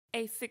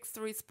A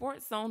 6-3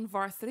 Sports Zone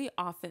Varsity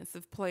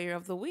Offensive Player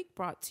of the Week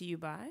brought to you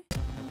by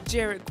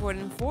Jarrett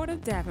Gordon Ford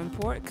of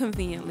Davenport,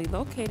 conveniently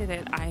located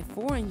at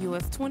I-4 and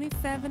US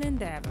 27 in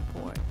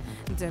Davenport.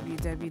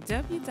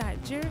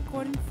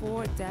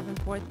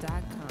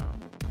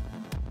 www.jarrettgordonforddavenport.com.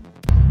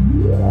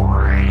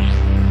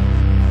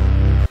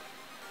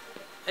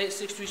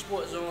 863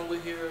 Sports Zone,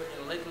 we're here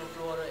in Lakeland,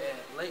 Florida at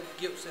Lake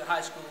Gibson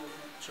High School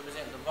to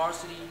present the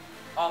Varsity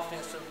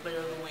Offensive Player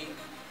of the Week,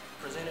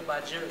 presented by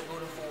Jarrett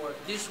Gordon Ford.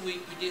 This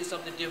week we did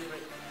something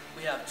different.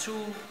 We have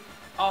two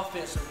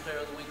Offensive Player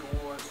of the Week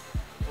awards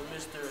for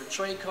Mr.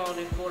 Trey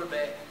Congdon,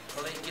 quarterback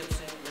for Lake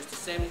Gibson, Mr.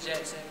 Sammie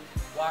Jackson,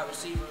 wide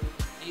receiver.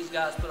 These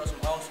guys put up some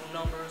awesome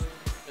numbers.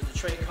 Mr.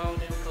 Trey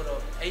Congdon put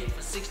up 8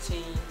 for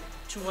 16,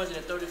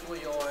 234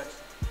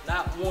 yards,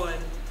 not one,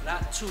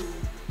 not two,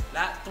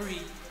 not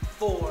three,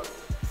 4,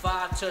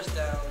 5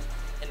 touchdowns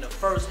in the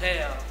first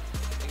half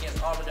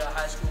against Auburndale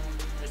High School.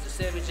 Mr.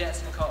 Sammie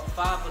Jackson caught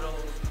 5 of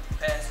those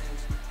passes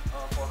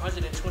for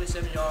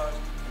 127 yards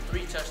and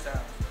 3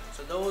 touchdowns.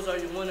 So those are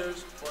your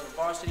winners for the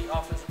Varsity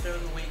Offensive Player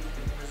of the Week,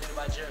 presented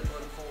by Jarrett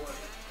Gordon Ford,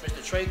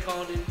 Mr. Trey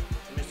Congdon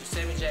and Mr.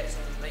 Sammie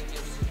Jackson, Lake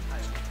Gibson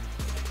High School.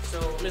 So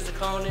Mr.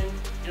 Congdon,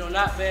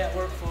 not bad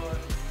work for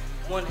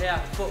one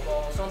half of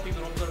football. Some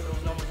people don't put up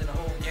those numbers in the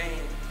whole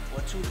game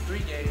or 2 to 3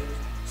 games.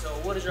 So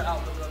what is your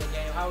outlook on the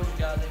game? How would you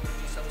guys able to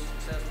be so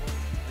successful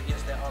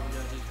against that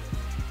Auburndale defense?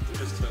 We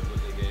just took what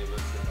they gave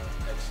us and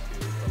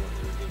executed from what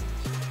they were giving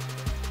us.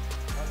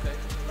 Okay,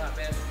 so not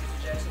bad for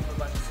Mr. Jackson.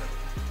 What about yourself?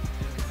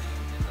 Everything,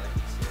 and like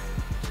you said,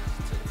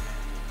 just took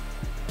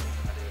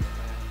how they were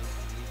playing this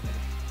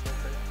defense.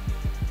 Okay.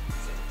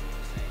 Same for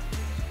the same.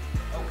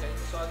 Okay,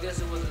 so I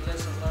guess it was a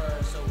lesson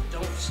learned. So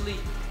don't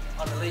sleep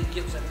on the Lake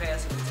Gibson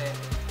passing attack.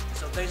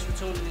 So thanks for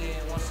tuning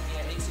in once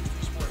again.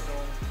 863 Sports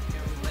Zone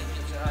here from Lake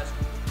Gibson High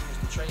School.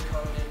 Mr. Trey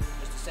Congdon,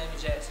 Mr. Sammie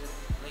Jackson,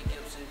 Lake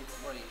Gibson,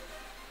 Braves.